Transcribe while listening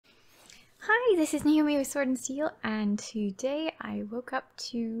Hi, this is Naomi with Sword and Steel, and today I woke up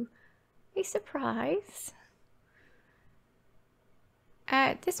to a surprise.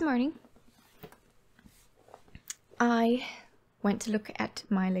 This morning, I went to look at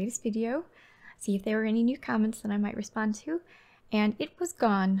my latest video, see if there were any new comments that I might respond to, and it was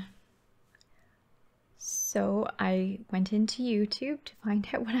gone. So I went into YouTube to find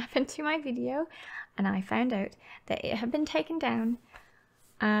out what happened to my video, and I found out that it had been taken down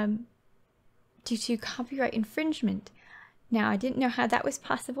due to copyright infringement. Now, I didn't know how that was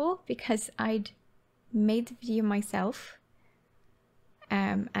possible because I'd made the video myself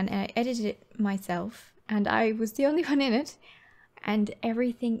and I edited it myself, and I was the only one in it, and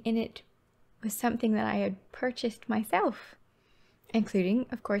everything in it was something that I had purchased myself, including,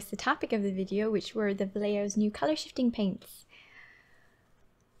 of course, the topic of the video, which were the Vallejo's new color shifting paints.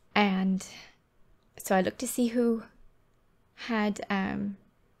 And so I looked to see who had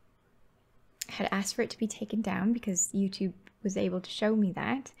asked for it to be taken down, because YouTube was able to show me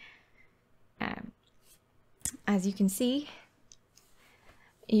that. As you can see,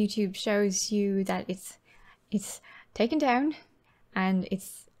 YouTube shows you that it's taken down and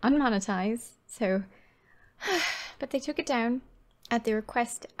it's unmonetized. So, but they took it down at the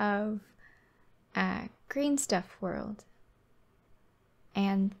request of Green Stuff World,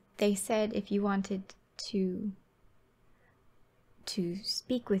 and they said if you wanted to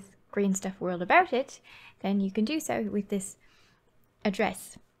speak with Green Stuff World about it, then you can do so with this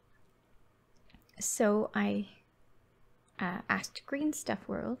address. So I asked Green Stuff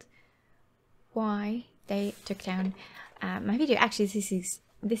World why they took down my video. Actually,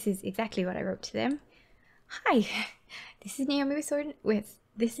 this is exactly what I wrote to them. Hi, this is Naomi with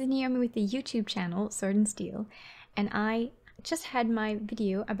the YouTube channel Sword and Steel, and I just had my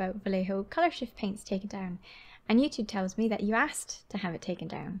video about Vallejo color shift paints taken down, and YouTube tells me that you asked to have it taken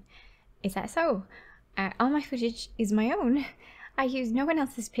down. Is that so? All my footage is my own. I used no one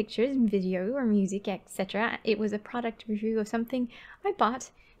else's pictures, video, or music, etc. It was a product review of something I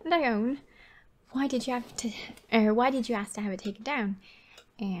bought and I own. Why did you ask to have it taken down?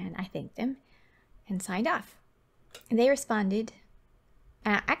 And I thanked them and signed off. And they responded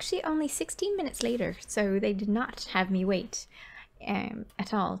actually only 16 minutes later, so they did not have me wait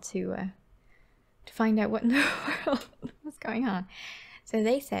at all to find out what in the world was going on. So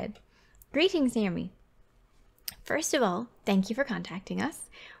they said, "Greetings, Naomi. First of all, thank you for contacting us.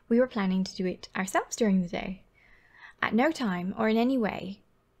 We were planning to do it ourselves during the day. At no time or in any way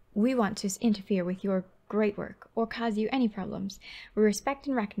we want to interfere with your great work or cause you any problems. We respect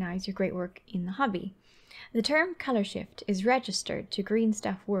and recognize your great work in the hobby. The term color shift is registered to Green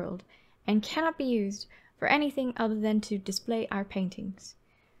Stuff World and cannot be used for anything other than to display our paintings.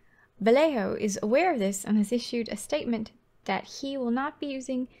 Vallejo is aware of this and has issued a statement that he will not be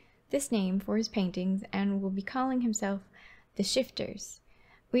using this name for his paintings and will be calling himself the Shifters.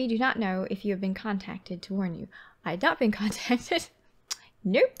 We do not know if you have been contacted to warn you." I had not been contacted.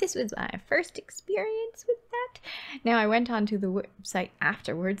 Nope, this was my first experience with that. Now, I went onto the website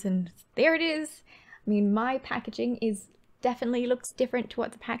afterwards and there it is. I mean, my packaging definitely looks different to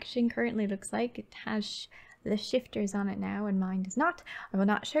what the packaging currently looks like. It has the Shifters on it now, and mine does not. I will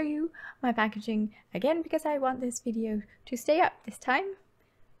not show you my packaging again because I want this video to stay up this time,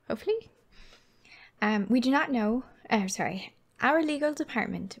 hopefully. We do not know, our legal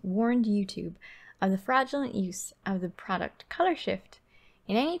department warned YouTube of the fraudulent use of the product color shift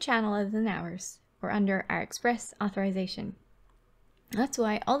in any channel other than ours or under our express authorization. That's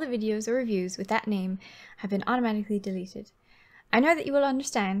why all the videos or reviews with that name have been automatically deleted. I know that you will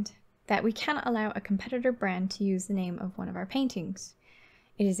understand that we cannot allow a competitor brand to use the name of one of our paintings.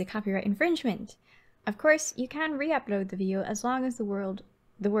 It is a copyright infringement. Of course, you can re-upload the video as long as the word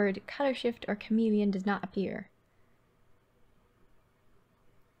color shift or chameleon does not appear.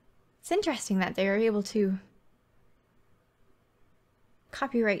 It's interesting that they are able to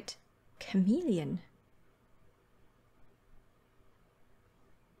copyright chameleon.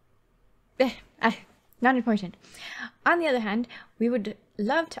 Not important. On the other hand, we would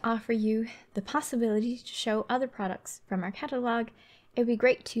love to offer you the possibility to show other products from our catalog. It would be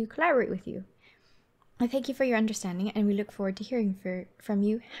great to collaborate with you. I thank you for your understanding, and we look forward to hearing from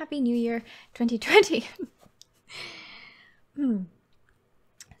you. Happy New Year 2020.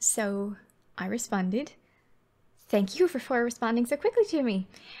 So I responded, "Thank you for responding so quickly to me.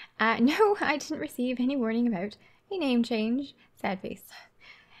 No, I didn't receive any warning about a name change." Sad face.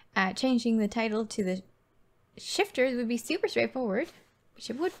 Changing the title to the Shifters would be super straightforward, which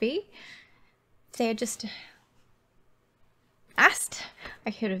it would be. If they had just asked,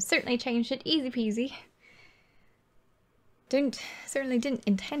 I could have certainly changed it easy peasy. Certainly didn't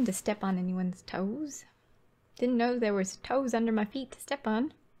intend to step on anyone's toes. Didn't know there was toes under my feet to step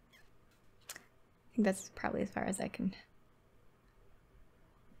on. I think that's probably as far as I can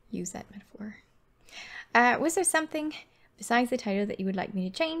use that metaphor. Was there something besides the title that you would like me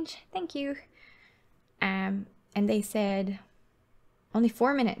to change? Thank you. And they said only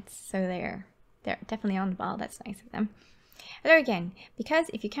 4 minutes, so they're definitely on the ball. That's nice of them. Hello again. Because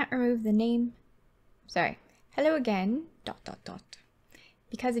if you can't remove the name, sorry. Hello again. ...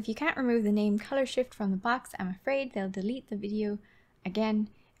 Because if you can't remove the name color shift from the box, I'm afraid they'll delete the video again.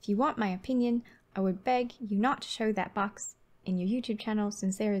 If you want my opinion, I would beg you not to show that box in your YouTube channel,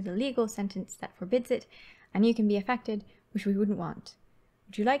 since there is a legal sentence that forbids it, and you can be affected, which we wouldn't want.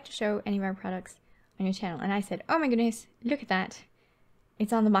 Would you like to show any of our products on your channel? And I said, oh my goodness, look at that.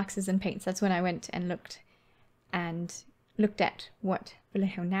 It's on the boxes and paints. That's when I went and looked at what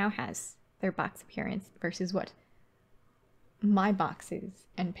Vallejo now has, their box appearance, versus what my boxes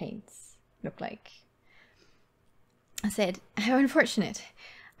and paints look like. I said, how unfortunate.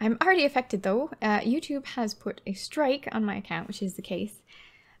 I'm already affected though. YouTube has put a strike on my account, which is the case,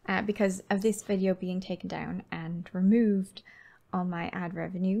 because of this video being taken down and removed all my ad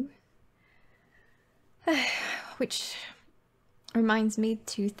revenue. Which reminds me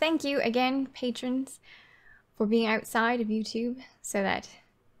to thank you again, patrons, for being outside of YouTube, so that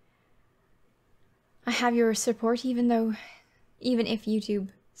I have your support, even if YouTube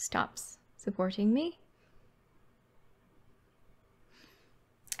stops supporting me.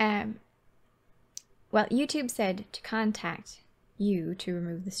 Well, YouTube said to contact you to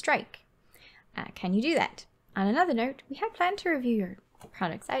remove the strike. Can you do that? On another note, we had planned to review your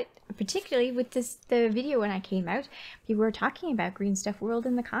products. Particularly with the video when I came out, people were talking about Green Stuff World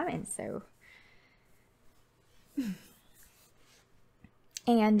in the comments, so.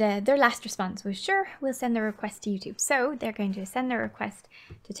 And their last response was, sure, we'll send the request to YouTube. So they're going to send the request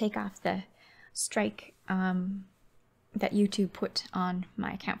to take off the strike that YouTube put on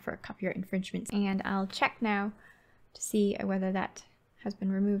my account for copyright infringements. And I'll check now to see whether that has been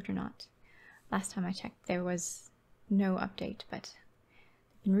removed or not. Last time I checked, there was no update, but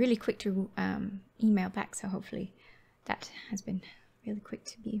they've been really quick to email back, so hopefully that has been really quick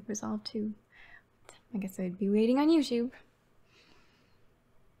to be resolved too. I guess I'd be waiting on YouTube.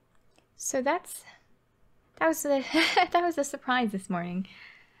 So that was a surprise this morning,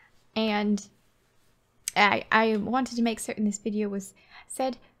 and I wanted to make certain this video was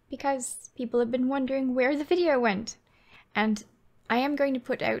said because people have been wondering where the video went, and I am going to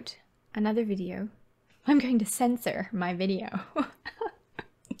put out another video. I'm going to censor my video.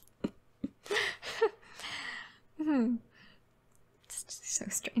 It's just so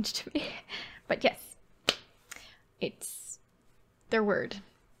strange to me, but yes, it's their word.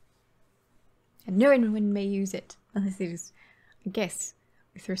 And no one may use it unless it is, I guess,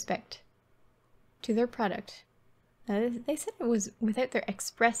 with respect to their product. They said it was without their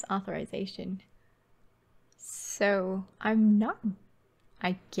express authorization. So I'm not,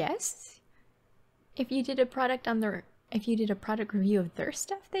 I guess, if you did a product review of their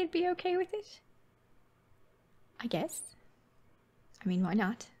stuff, they'd be okay with it. I guess. I mean, why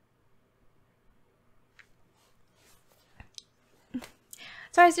not?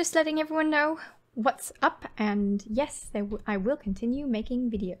 So I was just letting everyone know what's up, and yes, I will continue making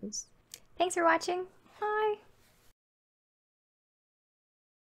videos. Thanks for watching. Bye!